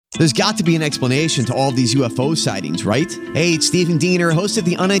There's got to be an explanation to all these UFO sightings, right? Hey, it's Stephen Diener, host of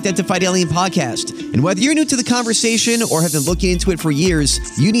the Unidentified Alien Podcast. And whether you're new to the conversation or have been looking into it for years,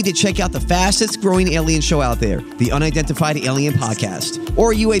 you need to check out the fastest growing alien show out there, the Unidentified Alien Podcast,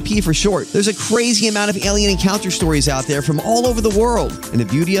 or UAP for short. There's a crazy amount of alien encounter stories out there from all over the world. And the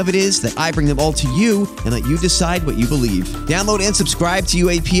beauty of it is that I bring them all to you and let you decide what you believe. Download and subscribe to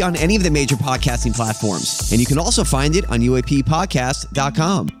UAP on any of the major podcasting platforms. And you can also find it on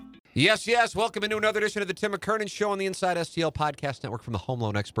UAPpodcast.com. Yes. Welcome into another edition of the Tim McKernan Show on the Inside STL Podcast Network from the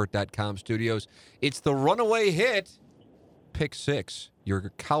HomeLoanExpert.com studios. It's the runaway hit, Pick Six,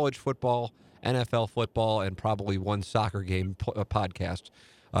 your college football, NFL football, and probably one soccer game podcast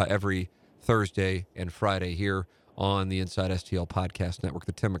every Thursday and Friday here on the Inside STL Podcast Network,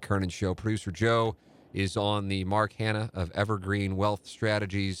 the Tim McKernan Show. Producer Joe is on the Mark Hanna of Evergreen Wealth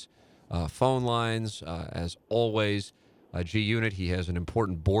Strategies phone lines, as always. G-Unit, he has an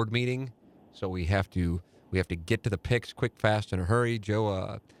important board meeting, so we have to get to the picks quick, fast, in a hurry.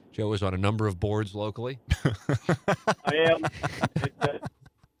 Joe is on a number of boards locally. I am.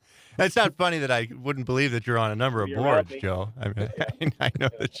 It's not funny that I wouldn't believe that you're on a number of boards, Joe. I mean, I know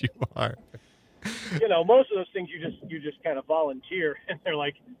that you are. You know, most of those things you just kind of volunteer, and they're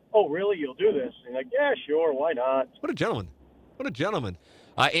like, "Oh, really? You'll do this?" And you're like, "Yeah, sure, why not?" What a gentleman! What a gentleman!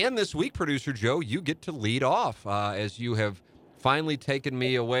 And this week, Producer Joe, you get to lead off as you have finally taken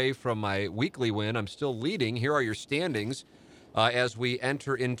me away from my weekly win. I'm still leading. Here are your standings as we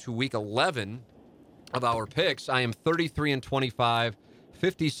enter into Week 11 of our picks. I am 33-25,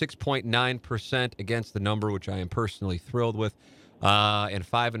 56.9% against the number, which I am personally thrilled with, and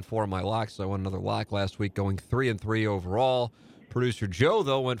 5-4 on my locks. So I won another lock last week, going 3-3 overall. Producer Joe,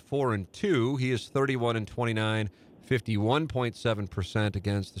 though, went 4-2. He is 31-29. 51.7%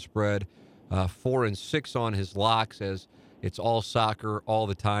 against the spread, 4-6 on his locks, as it's all soccer all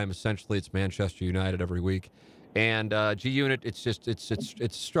the time. Essentially, it's Manchester United every week. And G-Unit, it's a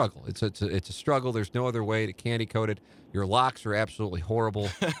struggle. It's a struggle. There's no other way to candy coat it. Your locks are absolutely horrible.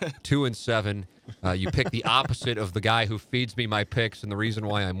 2-7. You pick the opposite of the guy who feeds me my picks and the reason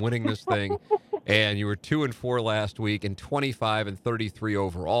why I'm winning this thing. And you were 2-4 last week and 25-33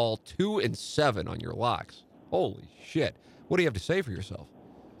 overall. 2-7 on your locks. Holy shit. What do you have to say for yourself?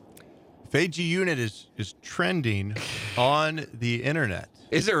 FAG Unit is trending on the internet.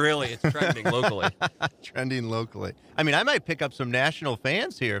 Is it really? It's trending locally. Trending locally. I mean, I might pick up some national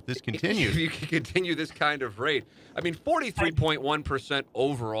fans here if this continues. If you can continue this kind of rate. I mean, 43.1%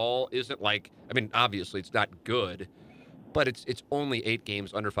 overall isn't like, I mean, obviously it's not good, but it's only 8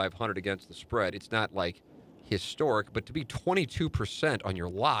 games under 500 against the spread. It's not like historic, but to be 22% on your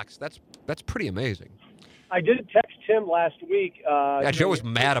locks, that's pretty amazing. I did text Tim last week. Joe was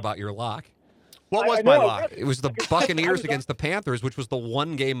mad about your lock. What was my lock? It was the Buccaneers against the Panthers, which was the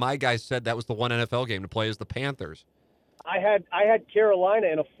one game my guys said that was the one NFL game to play as the Panthers. I had Carolina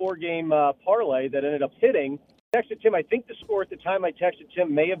in a 4-game parlay that ended up hitting. Texted Tim. I think the score at the time I texted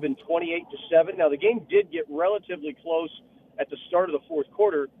Tim may have been 28-7. Now the game did get relatively close at the start of the fourth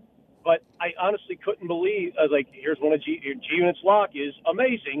quarter, but I honestly couldn't believe. I was like, "Here's one of G-Unit's lock is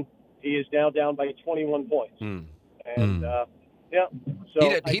amazing." He is now down by 21 points. And, yeah.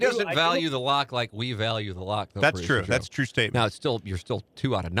 So he doesn't value the lock like we value the lock, though. That's true. That's a true statement. Now, you're still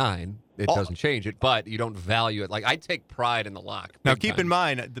 2 out of 9. It doesn't change it, but you don't value it. Like, I take pride in the lock. Now, keep in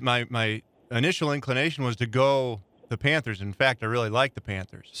mind, my initial inclination was to go the Panthers. In fact, I really like the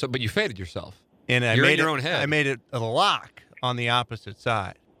Panthers. But you faded yourself. And you're in your own head. I made it a lock on the opposite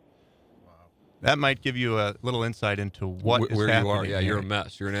side. That might give you a little insight into where you are. Yeah, you're a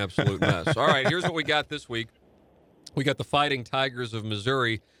mess. You're an absolute mess. All right, here's what we got this week. We got the Fighting Tigers of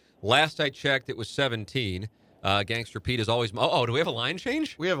Missouri. Last I checked, it was 17. Gangster Pete is always... Oh, do we have a line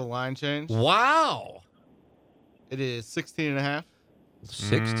change? We have a line change. Wow. It is 16.5.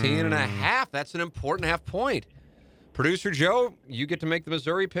 16.5. That's an important half point. Producer Joe, you get to make the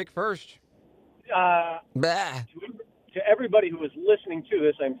Missouri pick first. To everybody who is listening to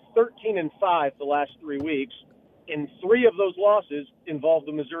this, I'm 13-5 the last 3 weeks, and 3 of those losses involved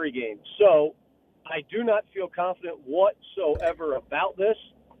the Missouri game. So I do not feel confident whatsoever about this,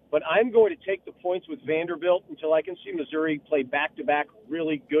 but I'm going to take the points with Vanderbilt until I can see Missouri play back-to-back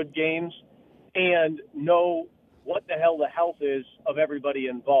really good games and know what the hell the health is of everybody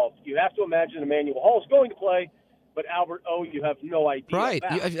involved. You have to imagine Emmanuel Hall is going to play, but Albert O, you have no idea. Right.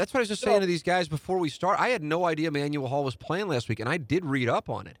 That's what I was just saying to these guys before we start. I had no idea Emmanuel Hall was playing last week, and I did read up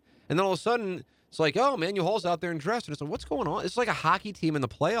on it. And then all of a sudden, it's like, oh, Emmanuel Hall's out there and dressed. And it's like, what's going on? It's like a hockey team in the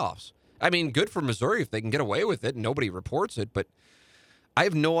playoffs. I mean, good for Missouri if they can get away with it and nobody reports it. But I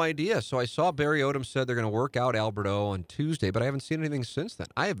have no idea. So I saw Barry Odom said they're going to work out Alberto on Tuesday, but I haven't seen anything since then.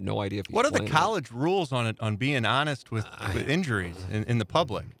 I have no idea if he's What are the playing college rules on it, on being honest with injuries in the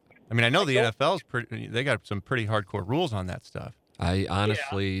public? I mean, I know the NFL's they got some pretty hardcore rules on that stuff. I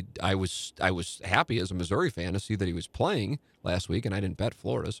honestly, I was happy as a Missouri fan to see that he was playing last week, and I didn't bet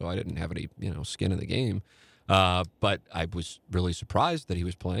Florida, so I didn't have any skin in the game. But I was really surprised that he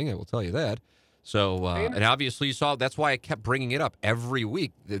was playing. I will tell you that. So, and obviously you saw, that's why I kept bringing it up every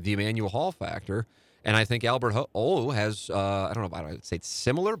week, the Emmanuel Hall factor. And I think Albert O has, I don't know if I'd say it's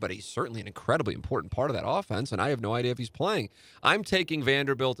similar, but he's certainly an incredibly important part of that offense. And I have no idea if he's playing. I'm taking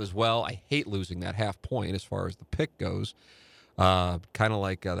Vanderbilt as well. I hate losing that half point as far as the pick goes. Kind of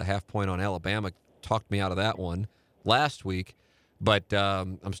like the half point on Alabama talked me out of that one last week. But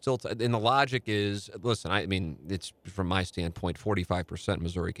I'm still, and the logic is, listen, I mean, it's from my standpoint, 45%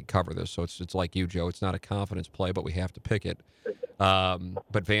 Missouri could cover this. So it's like you, Joe. It's not a confidence play, but we have to pick it.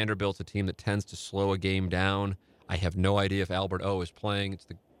 But Vanderbilt's a team that tends to slow a game down. I have no idea if Albert O is playing. It's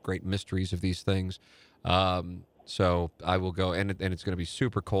the great mysteries of these things. So I will go, and it's going to be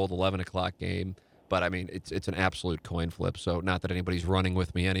super cold, 11 o'clock game. But I mean, it's an absolute coin flip. So not that anybody's running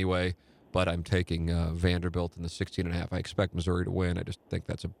with me anyway. But I'm taking Vanderbilt in the 16.5. I expect Missouri to win. I just think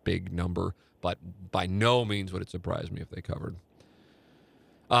that's a big number. But by no means would it surprise me if they covered.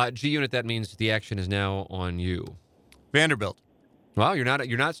 G-Unit, that means the action is now on you. Vanderbilt. Well, you're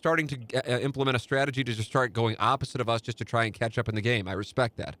not starting to implement a strategy to just start going opposite of us just to try and catch up in the game. I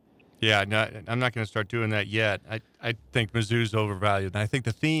respect that. Yeah, no, I'm not going to start doing that yet. I think Mizzou's overvalued. And I think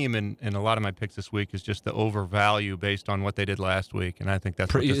the theme in a lot of my picks this week is just the overvalue based on what they did last week. And I think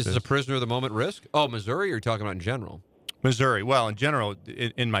that's what this is. Is a prisoner of the moment risk? Oh, Missouri, or you're talking about in general? Missouri. Well, in general,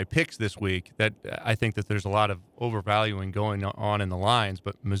 in my picks this week, that I think that there's a lot of overvaluing going on in the lines,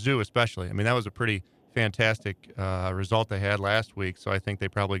 but Mizzou especially. I mean, that was a pretty fantastic result they had last week. So I think they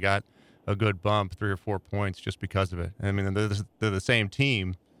probably got a good bump, 3 or 4 points just because of it. I mean, they're the same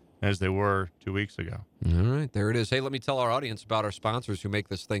team as they were 2 weeks ago. All right, there it is. Hey, let me tell our audience about our sponsors who make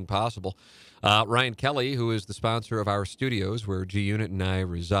this thing possible. Ryan Kelly, who is the sponsor of our studios where G-Unit and I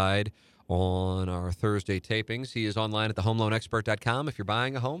reside on our Thursday tapings. He is online at thehomeloanexpert.com. If you're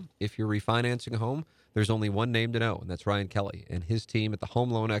buying a home, if you're refinancing a home, there's only one name to know, and that's Ryan Kelly and his team at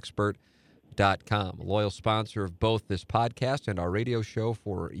thehomeloanexpert.com. A loyal sponsor of both this podcast and our radio show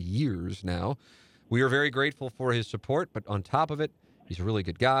for years now. We are very grateful for his support, but on top of it, he's a really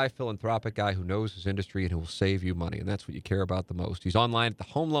good guy, philanthropic guy who knows his industry and who will save you money, and that's what you care about the most. He's online at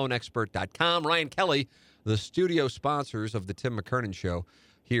thehomeloanexpert.com. Ryan Kelly, the studio sponsors of the Tim McKernan Show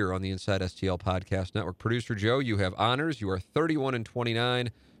here on the Inside STL Podcast Network. Producer Joe, you have honors. You are 31-29,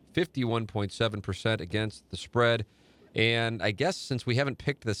 51.7% against the spread. And I guess since we haven't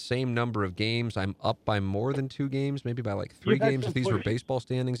picked the same number of games, I'm up by more than 2 games, maybe by like 3 games if these were baseball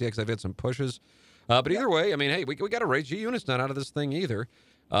standings. Yeah, because I've had some pushes. But either way, I mean, hey, we got to raise. G-Unit's not out of this thing either.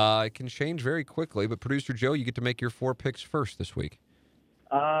 It can change very quickly. But Producer Joe, you get to make your 4 picks first this week.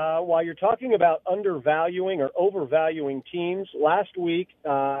 While you're talking about undervaluing or overvaluing teams, last week,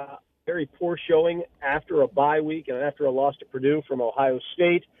 very poor showing after a bye week and after a loss to Purdue from Ohio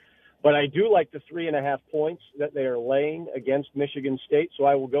State. But I do like the 3.5 points that they are laying against Michigan State, so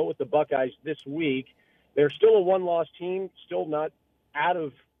I will go with the Buckeyes this week. They're still a one-loss team, still not out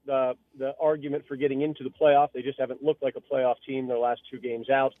of the argument for getting into the playoff. They just haven't looked like a playoff team their last 2 games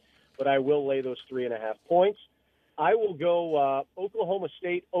out, but I will lay those 3.5 points. I will go Oklahoma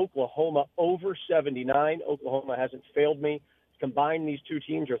State, Oklahoma over 79. Oklahoma hasn't failed me. Combined, these 2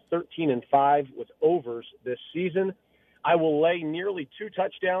 teams are 13-5 with overs this season. I will lay nearly 2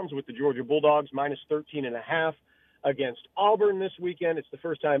 touchdowns with the Georgia Bulldogs, minus 13.5 against Auburn this weekend. It's the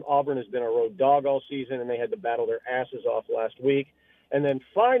first time Auburn has been a road dog all season, and they had to battle their asses off last week. And then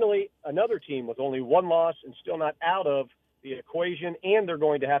finally, another team with only 1 loss and still not out of the equation, and they're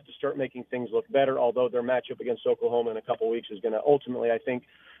going to have to start making things look better, although their matchup against Oklahoma in a couple of weeks is going to ultimately, I think,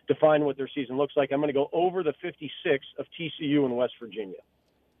 define what their season looks like. I'm going to go over the 56 of TCU in West Virginia.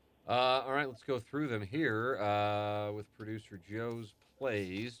 All right, let's go through them here with Producer Joe's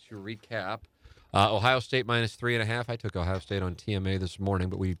plays to recap. Ohio State minus 3.5. I took Ohio State on TMA this morning,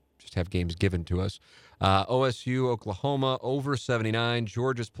 but we just have games given to us. OSU, Oklahoma, over 79.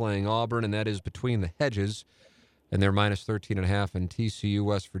 Georgia's playing Auburn, and that is between the hedges, and they're minus 13.5. And TCU,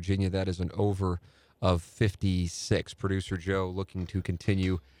 West Virginia, that is an over of 56. Producer Joe looking to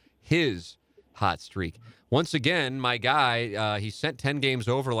continue his hot streak. Once again, my guy, he sent 10 games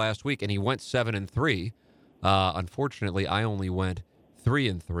over last week, and he went 7-3. Unfortunately, I only went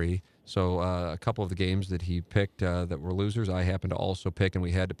 3-3. So a couple of the games that he picked that were losers, I happened to also pick, and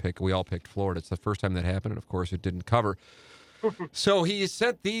we all picked Florida. It's the first time that happened, and of course it didn't cover. So he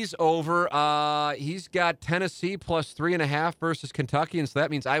sent these over. He's got Tennessee plus 3.5 versus Kentucky, and so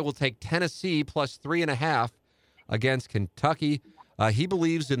that means I will take Tennessee plus 3.5 against Kentucky. He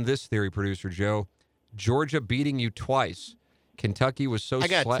believes in this theory, producer Joe. Georgia beating you twice. Kentucky was so I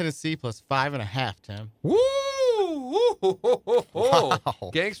got Tennessee plus 5.5, Tim. Woo! Wow.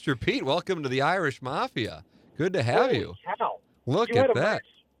 Gangster Pete, welcome to the Irish Mafia. Good to have you. Cow. Look You had at a that.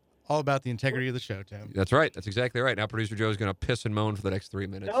 All about the integrity of the show, Tim. That's right. That's exactly right. Now producer Joe is going to piss and moan for the next 3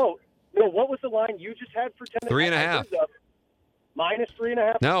 minutes. No. What was the line you just had for Tennessee? 3.5. Minus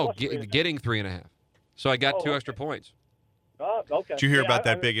 3.5. No, plus 3.5? getting 3.5. So I got two extra points. Okay. Did you hear Yeah, about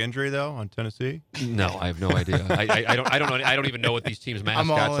I that big injury though on Tennessee? No, I have no idea. I don't know. I don't even know what these teams' I'm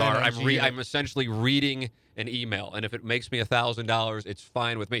all mascots in are. on Gio. I'm essentially reading an email, and if it makes me $1,000, it's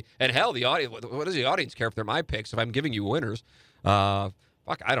fine with me. And hell, the audience. What does the audience care if they're my picks? If I'm giving you winners, fuck,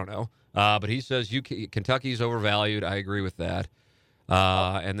 I don't know. But he says Kentucky's overvalued. I agree with that.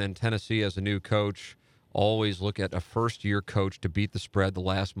 And then Tennessee as a new coach. Always look at a first-year coach to beat the spread the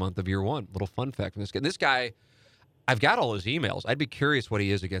last month of year one. Little fun fact from this guy. This guy. I've got all his emails. I'd be curious what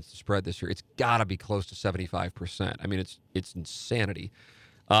he is against the spread this year. It's got to be close to 75%. I mean, it's insanity.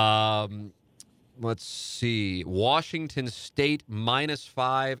 Let's see. Washington State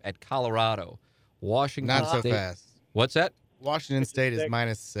 -5 at Colorado. Washington Not so State. fast. What's that? Washington State is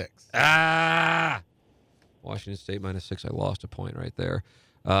 -6. Washington State -6. I lost a point right there.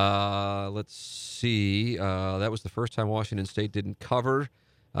 Let's see. That was the first time Washington State didn't cover.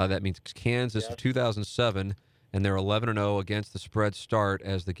 That means Kansas of 2007. And they're 11-0 against the spread start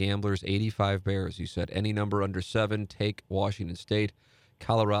as the Gamblers 85 Bears. You said any number under 7, take Washington State.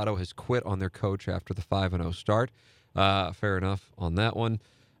 Colorado has quit on their coach after the 5-0 start. Fair enough on that one.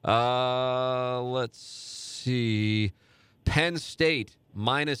 Let's see. Penn State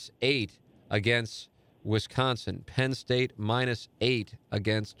 -8 against Wisconsin. Penn State -8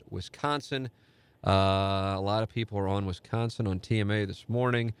 against Wisconsin. A lot of people are on Wisconsin on TMA this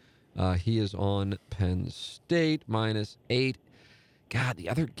morning. He is on Penn State -8. God, the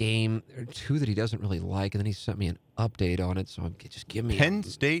other game, there are two that he doesn't really like, and then he sent me an update on it, so just give me Penn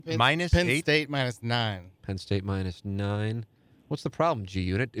State -8? Penn State -9. Penn State -9. What's the problem,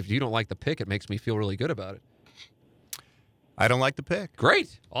 G-Unit? If you don't like the pick, it makes me feel really good about it. I don't like the pick.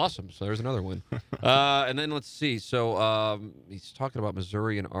 Great. Awesome. So there's another one. And then let's see. So he's talking about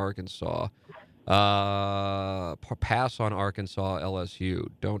Missouri and Arkansas. Pass on Arkansas,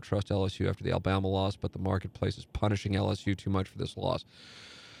 LSU. Don't trust LSU after the Alabama loss, but the marketplace is punishing LSU too much for this loss.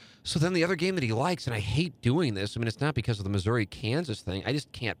 So then the other game that he likes, and I hate doing this. I mean, it's not because of the Missouri-Kansas thing. I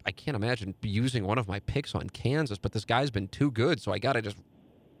can't imagine using one of my picks on Kansas, but this guy's been too good, so I got to just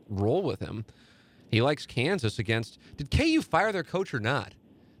roll with him. He likes Kansas against. Did KU fire their coach or not?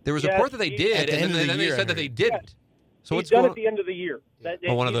 There was a report that they did, and then they said that they didn't. So he's what's done going at the end of the year.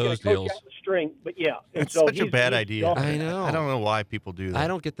 one of those he's gonna deals. coach out the string, but yeah, and It's so such a bad he's idea. done. I know. I don't know why people do that. I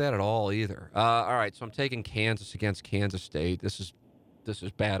don't get that at all either. All right, so I'm taking Kansas against Kansas State. This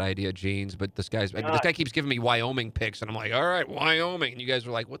is bad idea, Jeans. But this guy keeps giving me Wyoming picks, and I'm like, all right, Wyoming. And you guys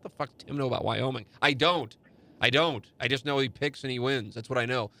are like, what the fuck does Tim know about Wyoming? I don't. I just know he picks and he wins. That's what I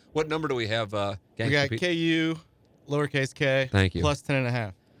know. What number do we have? We got KU, lowercase k. Thank you. Plus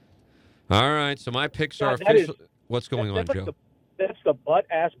 10.5. All right, so my picks are that is- official. What's going on, That's like Joe? That's the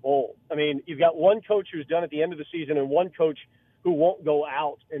butt-ass bowl. I mean, you've got one coach who's done at the end of the season and one coach who won't go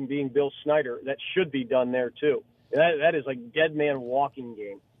out and being Bill Snyder. That should be done there, too. That is like dead man walking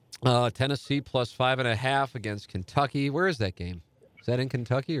game. Tennessee plus 5.5 against Kentucky. Where is that game? Is that in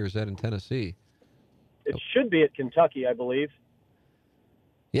Kentucky or is that in Tennessee? It should be at Kentucky, I believe.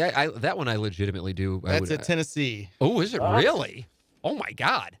 Yeah, that one I legitimately do. That's at Tennessee. Oh, is it really? Oh, my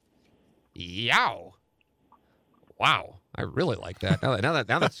God. Yow. Wow. I really like that. Now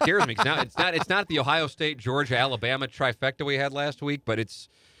that scares me. 'Cause now it's not the Ohio State, Georgia, Alabama trifecta we had last week, but it's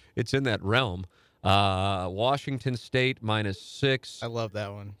in that realm. Washington State -6. I love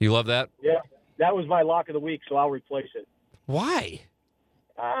that one. You love that? Yeah, that was my lock of the week, so I'll replace it. Why?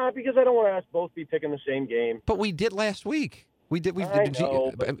 Because I don't want to us both be picking the same game. But we did last week. We did. I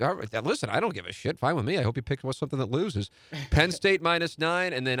know, All right, listen, I don't give a shit. Fine with me. I hope you picked something that loses. Penn State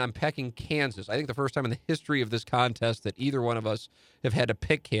 -9, and then I'm picking Kansas. I think the first time in the history of this contest that either one of us have had to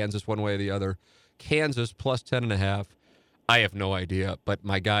pick Kansas one way or the other. Kansas plus 10.5. I have no idea, but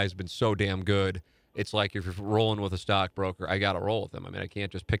my guy's been so damn good. It's like if you're rolling with a stockbroker, I got to roll with them. I mean, I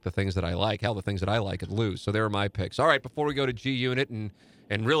can't just pick the things that I like. Hell, the things that I like could lose. So there are my picks. All right, before we go to G-Unit, and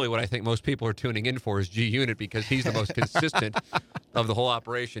really what I think most people are tuning in for is G-Unit because he's the most consistent of the whole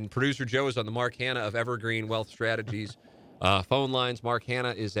operation. Producer Joe is on the Mark Hanna of Evergreen Wealth Strategies phone lines. Mark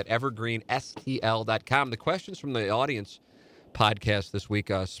Hanna is at evergreenstl.com. The questions from the audience podcast this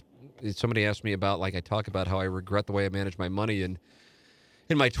week. Somebody asked me about, like, I talk about how I regret the way I managed my money in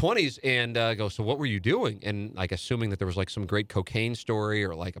my 20s, and go, so what were you doing? And like assuming that there was like some great cocaine story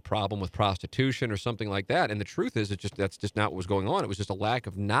or like a problem with prostitution or something like that. And the truth is, that's just not what was going on. It was just a lack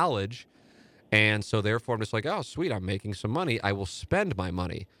of knowledge. And so therefore I'm just like, oh, sweet, I'm making some money. I will spend my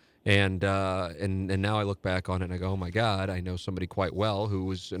money. And now I look back on it and I go, oh my God, I know somebody quite well who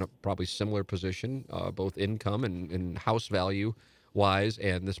was in a probably similar position, both income and house value wise.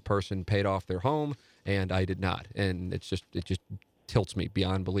 And this person paid off their home and I did not. And it just tilts me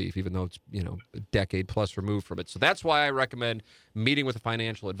beyond belief, even though it's, a decade plus removed from it. So that's why I recommend meeting with a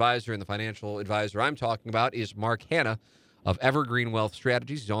financial advisor. And the financial advisor I'm talking about is Mark Hanna of Evergreen Wealth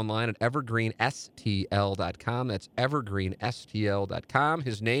Strategies. He's online at evergreenstl.com. That's evergreenstl.com.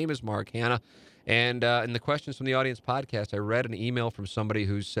 His name is Mark Hanna. And in the Questions from the Audience podcast, I read an email from somebody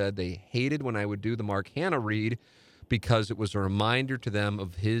who said they hated when I would do the Mark Hanna read because it was a reminder to them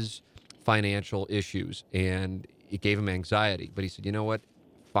of his financial issues. And it gave him anxiety. But he said, you know what?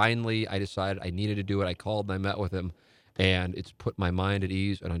 Finally, I decided I needed to do it. I called and I met with him, and it's put my mind at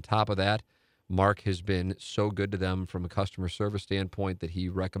ease. And on top of that, Mark has been so good to them from a customer service standpoint that he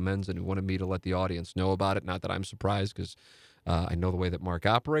recommends and he wanted me to let the audience know about it. Not that I'm surprised, because I know the way that Mark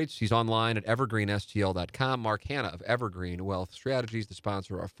operates. He's online at evergreenstl.com. Mark Hanna of Evergreen Wealth Strategies, the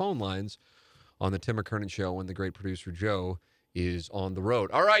sponsor of our phone lines on the Tim McKernan Show when the great producer Joe is on the road.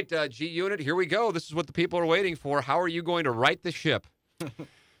 All right, G-Unit, here we go. This is what the people are waiting for. How are you going to right the ship?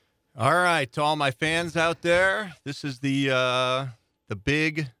 All right, to all my fans out there, this is the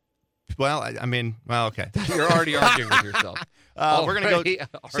big. Well, okay. You're already arguing with yourself. We're going to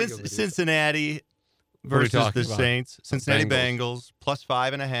go Cincinnati versus the Saints. Cincinnati Bengals plus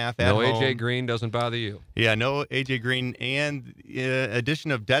 5.5 at home. No A.J. Green doesn't bother you. Yeah, no A.J. Green, and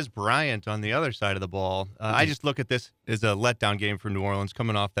addition of Des Bryant on the other side of the ball. I just look at this as a letdown game for New Orleans,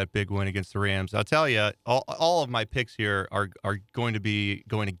 coming off that big win against the Rams. I'll tell you, all of my picks here are going to be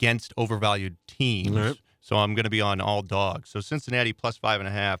going against overvalued teams. Right. So I'm going to be on all dogs. So Cincinnati plus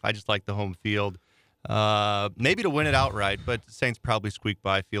 5.5. I just like the home field. Maybe to win it outright, but the Saints probably squeak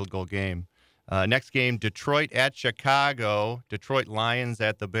by field goal game. Next game, Detroit at Chicago. Detroit Lions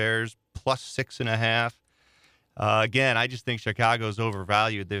at the Bears, plus 6.5. Again, I just think Chicago's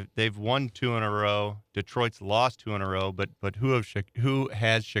overvalued. They've won 2 in a row. Detroit's lost 2 in a row. But who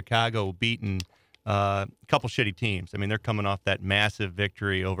has Chicago beaten a couple shitty teams? I mean, they're coming off that massive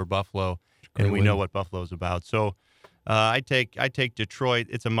victory over Buffalo, and we know what Buffalo's about. So I take Detroit.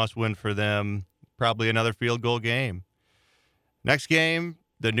 It's a must-win for them. Probably another field goal game. Next game,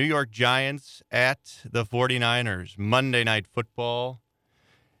 the New York Giants at the 49ers. Monday Night Football.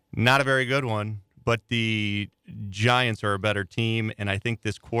 Not a very good one, but the Giants are a better team, and I think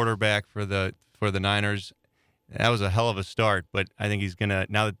this quarterback for the Niners, that was a hell of a start, but I think he's going to,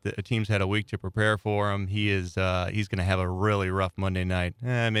 now that the team's had a week to prepare for him, he's going to have a really rough Monday night.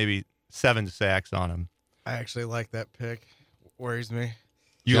 Maybe 7 sacks on him. I actually like that pick. Worries me.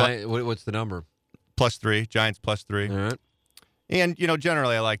 What's the number? +3. Giants +3. All right. And,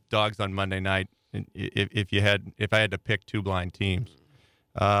 generally I like dogs on Monday night if I had to pick 2 blind teams.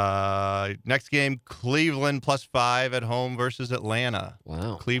 Next game, Cleveland +5 at home versus Atlanta.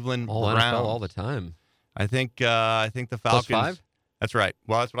 Wow. Cleveland all Browns. NFL all the time. I think the Falcons. +5? That's right.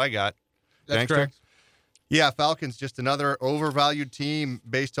 Well, that's what I got. That's correct. Yeah, Falcons, just another overvalued team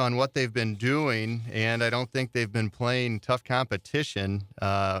based on what they've been doing, and I don't think they've been playing tough competition,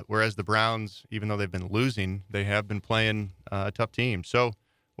 whereas the Browns, even though they've been losing, they have been playing tough teams. So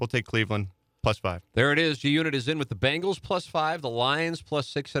we'll take Cleveland +5. There it is. G-Unit is in with the Bengals +5, the Lions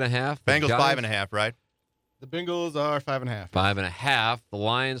 +6.5. Bengals 5.5, right? The Bengals are 5.5. 5.5. The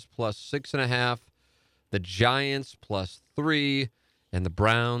Lions +6.5. The Giants +3. And the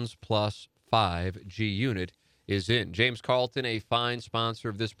Browns +5. G-Unit is in. James Carlton, a fine sponsor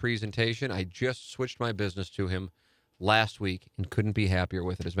of this presentation. I just switched my business to him last week and couldn't be happier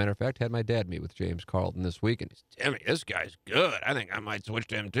with it. As a matter of fact, had my dad meet with James Carlton this week, and he's, Timmy, this guy's good. I think I might switch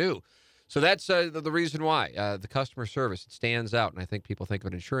to him too. So that's the reason why. The customer service, it stands out. And I think people think of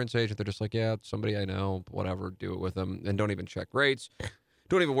an insurance agent, they're just like, yeah, it's somebody I know, whatever, do it with them, and don't even check rates.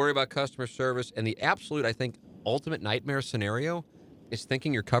 Don't even worry about customer service. And the absolute, I think, ultimate nightmare scenario is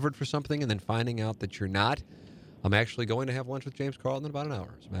thinking you're covered for something and then finding out that you're not. I'm actually going to have lunch with James Carlton in about an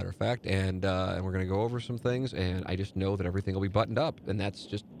hour, as a matter of fact, and we're going to go over some things, and I just know that everything will be buttoned up, and that's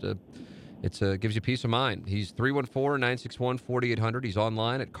just gives you peace of mind. He's 314-961-4800. He's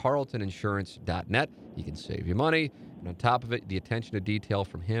online at carltoninsurance.net. He can save you money, and on top of it, the attention to detail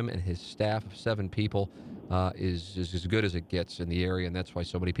from him and his staff of 7 people is as good as it gets in the area, and that's why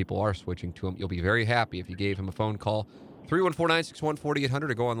so many people are switching to him. You'll be very happy if you gave him a phone call. 314-961-4800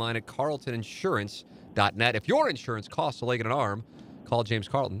 or go online at carltoninsurance.net. If your insurance costs a leg and an arm, call James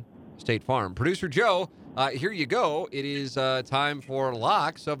Carlton, State Farm. Producer Joe, here you go. It is time for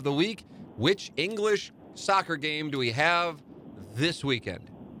locks of the week. Which English soccer game do we have this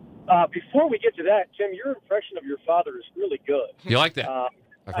weekend? Before we get to that, Tim, your impression of your father is really good. You like that?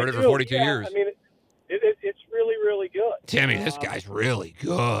 I've heard it for 42 years. I mean, it's really, really good. Timmy, this guy's really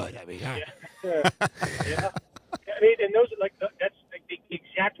good. I mean, yeah. I mean, and those are that's the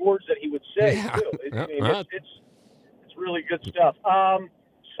exact words that he would say too. It's really good stuff.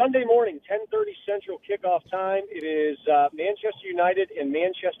 Sunday morning, 10:30 Central kickoff time. It is Manchester United and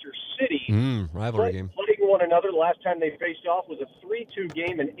Manchester City rivalry game. Playing one another. The last time they faced off was a 3-2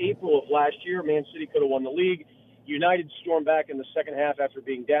 game in April of last year. Man City could have won the league. United stormed back in the second half after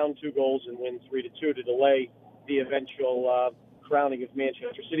being down 2 goals and win 3-2 to delay the eventual crowning of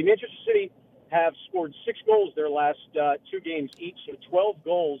Manchester City. Manchester City have scored 6 goals their last 2 games each, so 12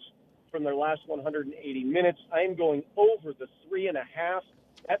 goals from their last 180 minutes. I am going over the 3.5.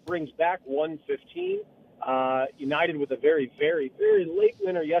 That brings back 115. United with a very, very, very late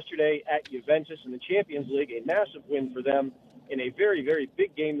winner yesterday at Juventus in the Champions League, a massive win for them in a very, very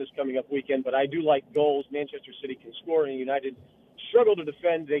big game this coming up weekend. But I do like goals. Manchester City can score, and United struggle to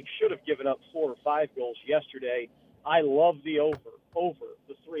defend. They should have given up 4 or 5 goals yesterday. I love the over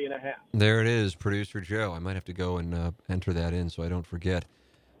the 3.5. There it is, Producer Joe. I might have to go and enter that in so I don't forget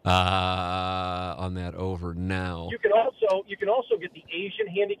on that over now. You can also get the Asian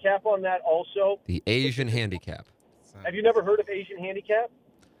handicap on that also. The Asian handicap. Have you never heard of Asian handicap?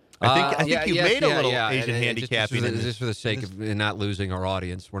 I think you made a little Asian handicap. Just for the sake of not losing our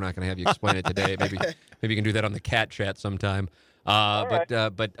audience, we're not going to have you explain it today. Maybe you can do that on the cat chat sometime.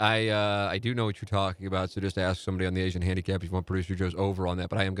 But I do know what you're talking about, so just ask somebody on the Asian handicap if you want Producer Joe's over on that.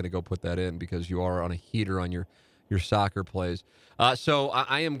 But I am going to go put that in because you are on a heater on your soccer plays. So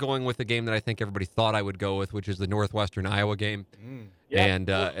I am going with the game that I think everybody thought I would go with, which is the Northwestern Iowa game. Yeah. And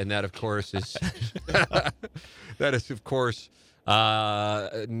that, of course, is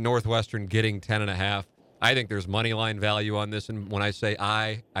Northwestern getting 10.5. I think there's money line value on this, and when I say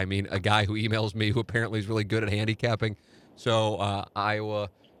I mean a guy who emails me who apparently is really good at handicapping. So Iowa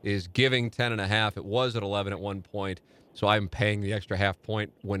is giving 10.5. It was at 11 at one point, so I'm paying the extra half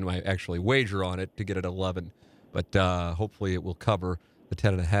point when I actually wager on it to get it at 11. But hopefully it will cover the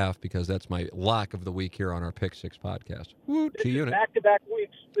 10.5 because that's my lock of the week here on our Pick 6 podcast. Woo, G-Unit. Back-to-back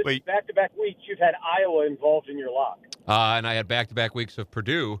weeks. Back-to-back weeks. You've had Iowa involved in your lock. And I had back-to-back weeks of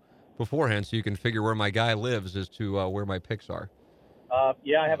Purdue beforehand, so you can figure where my guy lives as to where my picks are.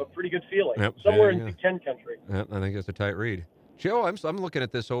 Yeah, I have a pretty good feeling. Yep, somewhere in Big Ten country. Yep, I think it's a tight read. Joe, I'm looking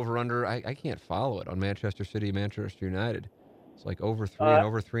at this over-under. I can't follow it on Manchester City, Manchester United. It's like over 3 and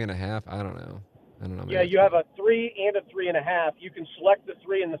over 3.5. I don't know. Yeah, you have a 3 and a 3.5. You can select the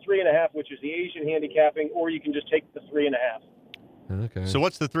 3 and the 3.5, which is the Asian handicapping, or you can just take the 3.5. Okay. So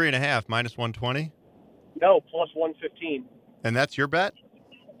what's the 3.5 minus 120? No, plus 115. And that's your bet?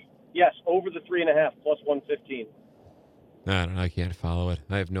 Yes, over the 3.5 plus 115. I don't know. I can't follow it.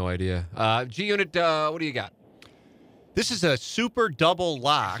 I have no idea. G-Unit, what do you got? This is a super double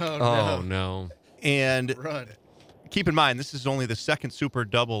lock. Oh no. And Run. keep in mind, this is only the second super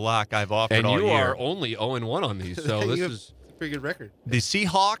double lock I've offered all year. And you are only 0-1 on these, so this is a pretty good record. The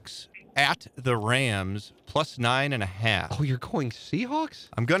Seahawks at the Rams plus 9.5. Oh, you're going Seahawks?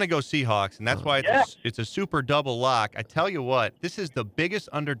 I'm going to go Seahawks, and that's why it's a super double lock. I tell you what, this is the biggest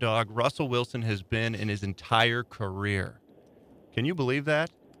underdog Russell Wilson has been in his entire career. Can you believe that?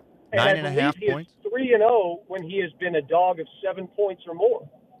 And 9.5 points? He is 3-0 when he has been a dog of 7 points or more.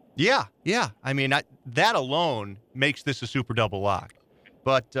 Yeah. I mean, that alone makes this a super double lock.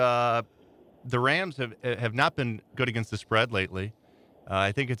 But the Rams have not been good against the spread lately.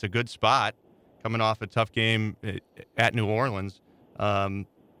 I think it's a good spot coming off a tough game at New Orleans. And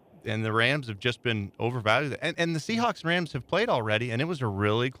the Rams have just been overvalued. And the Seahawks and Rams have played already, and it was a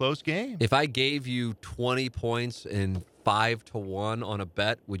really close game. If I gave you 20 points and 5-1 on a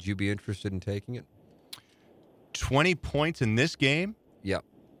bet, would you be interested in taking it? 20 points in this game? Yep.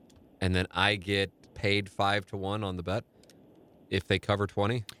 And then I get paid 5-1 on the bet if they cover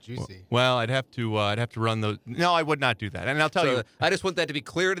 20. Juicy. Well, I'd have to run those. No, I would not do that. And I'll tell you, I just want that to be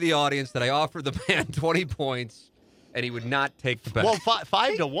clear to the audience that I offered the man 20 points and he would not take the bet. Well,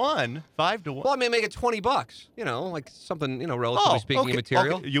 5-1. 5-1. Well, I may make it $20. You know, like something, relatively speaking,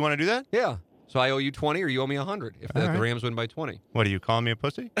 immaterial. Okay. You want to do that? Yeah. So I owe you 20 or you owe me 100 if the Rams win by 20. What, are you calling me a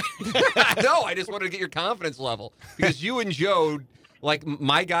pussy? No, I just wanted to get your confidence level because you and Joe, like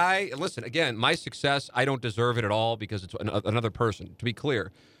my guy, listen, again, my success, I don't deserve it at all because it's another person, to be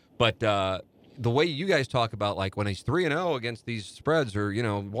clear. But the way you guys talk about, like, when he's 3-0 against these spreads, or,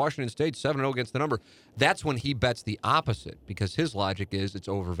 Washington State 7-0 against the number, that's when he bets the opposite, because his logic is it's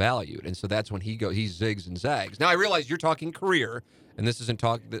overvalued. And so that's when he zigs and zags. Now, I realize you're talking career, and this isn't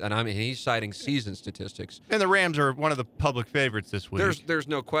talking, and he's citing season statistics. And the Rams are one of the public favorites this week. There's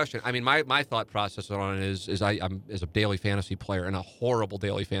no question. I mean, my thought process on it is I'm as a daily fantasy player, and a horrible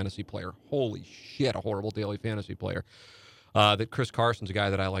daily fantasy player. Holy shit, a horrible daily fantasy player. That Chris Carson's a guy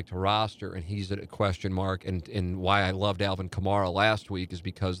that I like to roster, and he's at a question mark. And why I loved Alvin Kamara last week is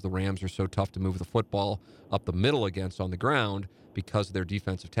because the Rams are so tough to move the football up the middle against on the ground because of their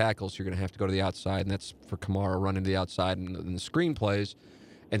defensive tackles. You're going to have to go to the outside, and that's for Kamara running to the outside in the screen plays.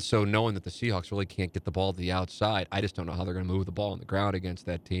 And so knowing that the Seahawks really can't get the ball to the outside, I just don't know how they're going to move the ball on the ground against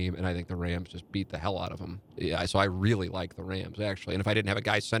that team, and I think the Rams just beat the hell out of them. Yeah, so I really like the Rams, actually. And if I didn't have a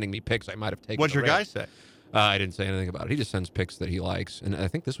guy sending me picks, I might have taken What'd the your Rams. guy say? I didn't say anything about it. He just sends picks that he likes. And I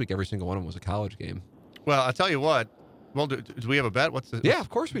think this week every single one of them was a college game. Well, I'll tell you what. Well, do we have a bet? Yeah, of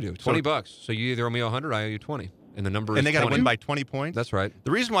course we do. $20. So you either owe me 100, I owe you 20. And the number is and they got to 20. win by 20 points? That's right.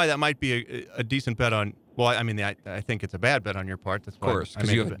 The reason why that might be a decent bet on, well, I mean, I think it's a bad bet on your part. That's of course,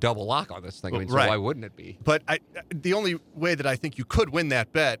 because you have a double lock on this thing. Well, so right. why wouldn't it be? But the only way that I think you could win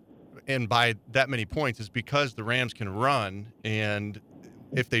that bet and by that many points is because the Rams can run, and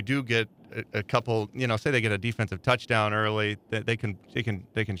if they do get a couple, say they get a defensive touchdown early, they can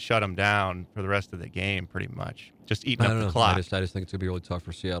shut them down for the rest of the game, pretty much. Just eating up the clock. I just think it's gonna be really tough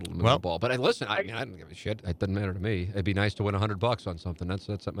for Seattle to move the ball. But listen, I don't give a shit. It doesn't matter to me. It'd be nice to win $100 on something.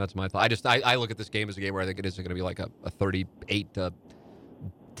 That's my thought. I look at this game as a game where I think it is going to be like a 38 to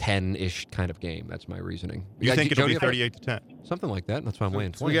 10-ish kind of game. That's my reasoning. You think it'll be 38-10? Something like that. That's why I'm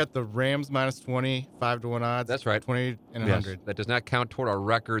weighing 20. So we got the Rams minus 20, 5-1 odds. That's right. 20 and 100. That does not count toward our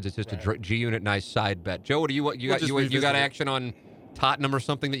records. It's just a G Unit nice side bet. Joe, what do you got action on Tottenham or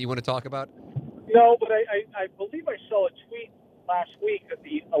something that you want to talk about? No, but I believe I saw a tweet last week that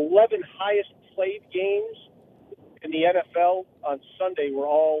the 11 highest played games in the NFL on Sunday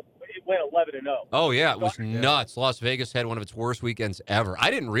it went 11-0. Oh, yeah. It was nuts. Las Vegas had one of its worst weekends ever.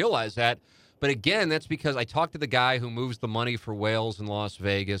 I didn't realize that. But again, that's because I talked to the guy who moves the money for Wales in Las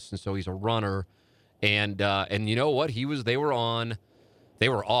Vegas, and so he's a runner. And you know what? They were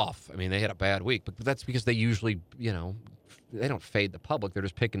off. I mean, they had a bad week, but that's because they usually, they don't fade the public. They're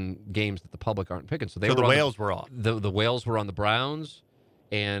just picking games that the public aren't picking. So the Whales were off. The Whales were on the Browns,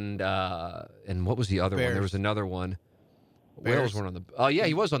 and what was the other one? There was another one. Wales weren't on the. Oh yeah,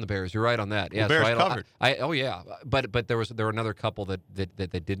 he was on the Bears. You're right on that. Yeah, Bears covered. But there were another couple that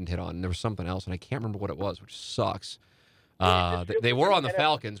they didn't hit on. And there was something else, and I can't remember what it was, which sucks. They were on the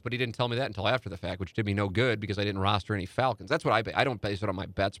Falcons, but he didn't tell me that until after the fact, which did me no good because I didn't roster any Falcons. That's what I don't base it on my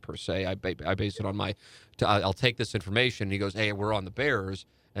bets per se. I base it on I'll take this information. And he goes, hey, we're on the Bears.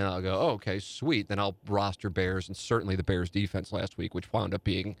 And I'll go, oh, okay, sweet. Then I'll roster Bears, and certainly the Bears defense last week, which wound up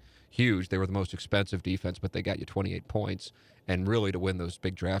being huge. They were the most expensive defense, but they got you 28 points. And really, to win those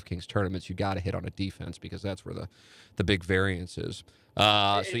big DraftKings tournaments, you got to hit on a defense because that's where the big variance is.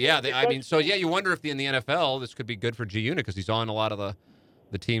 You wonder if in the NFL this could be good for G Unit because he's on a lot of the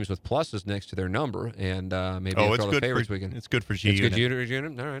teams with pluses next to their number, and maybe throw the favorites weekend. It's good for G Unit. It's good for G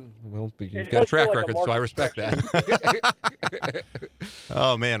Unit. All right. Well, you've got a track record, so I respect that.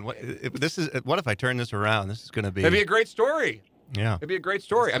 Oh man, what if I turn this around? This is going to be. It'd be a great story. Yeah, it'd be a great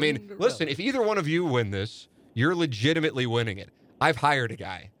story. I mean, listen, if either one of you win this, you're legitimately winning it. I've hired a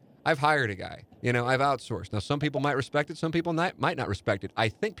guy. I've outsourced. Now, some people might respect it. Some people might not respect it. I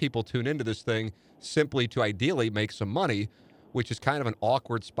think people tune into this thing simply to ideally make some money, which is kind of an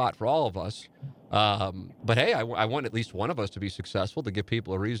awkward spot for all of us. But hey, I want at least one of us to be successful to give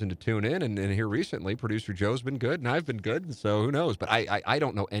people a reason to tune in. And here recently, producer Joe's been good, and I've been good. So who knows? But I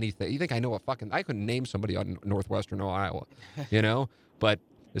don't know anything. You think I know I couldn't name somebody on Northwestern Iowa, But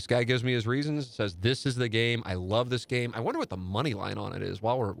this guy gives me his reasons. Says this is the game. I love this game. I wonder what the money line on it is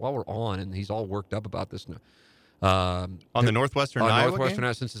while we're on, and he's all worked up about this. On the Northwestern Iowa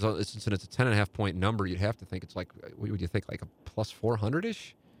game? Since it's a 10.5 point number, you'd have to think it's like, what would you think, like a plus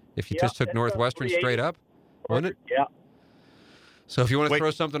 400-ish? If you just took Northwestern straight up, wouldn't it? Yeah. So if you want to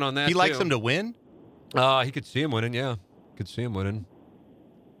throw something on that, he likes them to win? He could see him winning, yeah. Could see him winning.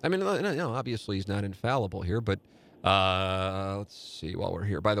 I mean, obviously he's not infallible here, but let's see while we're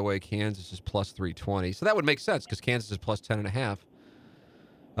here. By the way, Kansas is plus 320. So that would make sense because Kansas is plus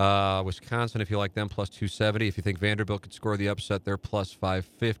 10.5. Wisconsin, if you like them, plus 270. If you think Vanderbilt could score the upset, they're plus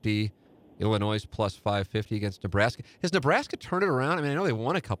 550. Illinois plus 550 against Nebraska. Has Nebraska turned it around? I mean, I know they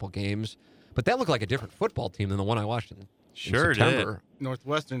won a couple games, but that looked like a different football team than the one I watched Sure in September.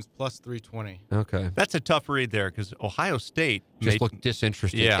 Northwestern's plus 320. Okay. That's a tough read there because Ohio State Just made- looked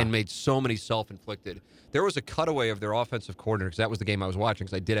disinterested Yeah. and made so many self-inflicted. There was a cutaway of their offensive coordinator because that was the game I was watching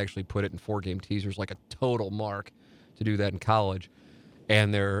because I did actually put it in 4-game teasers, like a total mark to do that in college.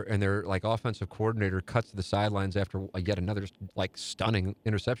 And their like offensive coordinator cuts to the sidelines after yet another like stunning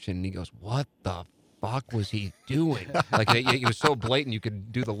interception, and he goes, "What the fuck was he doing?" Like it was so blatant you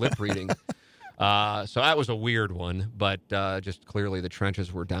could do the lip reading. So that was a weird one, but just clearly the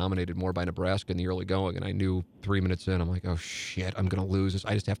trenches were dominated more by Nebraska in the early going, and I knew 3 minutes in, I'm like, oh shit, I'm going to lose this.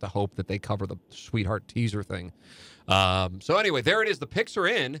 I just have to hope that they cover the sweetheart teaser thing. So anyway, there it is. The picks are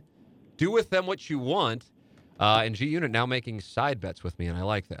in. Do with them what you want. And G Unit now making side bets with me, and I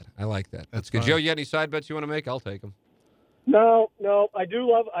like that. That's good. fun. Joe, you got any side bets you want to make? I'll take them. No, I do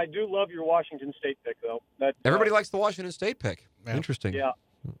love your Washington State pick though. That Everybody likes the Washington State pick. Yeah. Interesting. Yeah.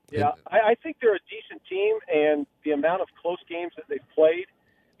 Yeah, I think they're a decent team, and the amount of close games that they've played,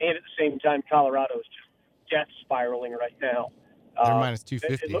 and at the same time, Colorado's just death spiraling right now. They're minus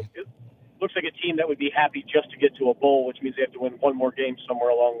 250. It looks like a team that would be happy just to get to a bowl, which means they have to win one more game somewhere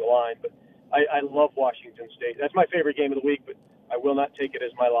along the line. But I love Washington State. That's my favorite game of the week, but I will not take it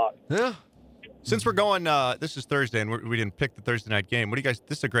as my lock. Yeah. Since we're going, this is Thursday, and we didn't pick the Thursday night game. What do you guys?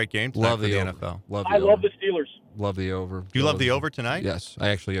 This is a great game tonight Love for the the over. NFL. I love the Steelers. Love the over. Do you love the over tonight? Yes, I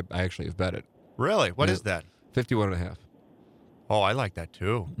actually have bet it. Really? What Yeah. is that? 51.5. Oh, I like that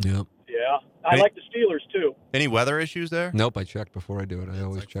too. Yep. Yeah, I Hey. like the Steelers too. Any weather issues there? Nope, I checked before I do it. I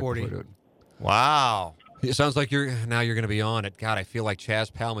always like check 40. before I do it. Wow. It sounds like you're going to be on it. God, I feel like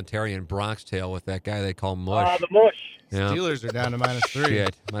Chaz Palminteri in Bronx Tale with that guy they call Mush. The mush. Yeah. Steelers are down to minus 3.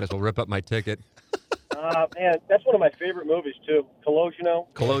 Shit, might as well rip up my ticket. Man, that's one of my favorite movies too. Colosimo.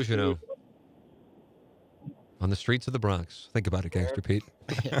 Colosimo. On the streets of the Bronx. Think about it, Gangster Pete.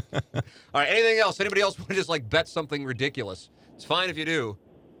 All right, anything else? Anybody else want to just like bet something ridiculous? It's fine if you do.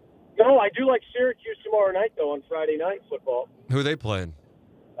 No, I do like Syracuse tomorrow night though on Friday night football. Who are they playing?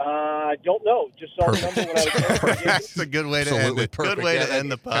 I don't know. Just saw the number when I was That's a good way to end Absolutely it. perfect. Good way Yeah, to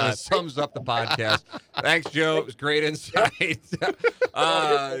end the Kind pod. of sums up the podcast. Thanks, Joe. It was great insight.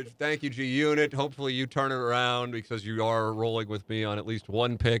 Thank you, G Unit. Hopefully you turn it around because you are rolling with me on at least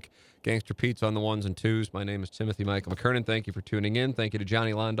one pick. Gangster Pete's on the ones and twos. My name is Timothy Michael McKernan. Thank you for tuning in. Thank you to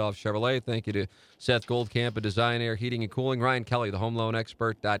Johnny Londoff Chevrolet. Thank you to Seth Goldcamp of Design Air Heating and Cooling. Ryan Kelly, the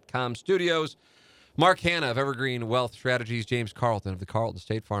HomeLoanExpert.com studios. Mark Hanna of Evergreen Wealth Strategies. James Carlton of the Carlton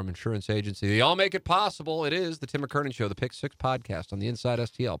State Farm Insurance Agency. They all make it possible. It is the Tim McKernan Show, the Pick Six podcast on the Inside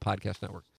STL Podcast Network.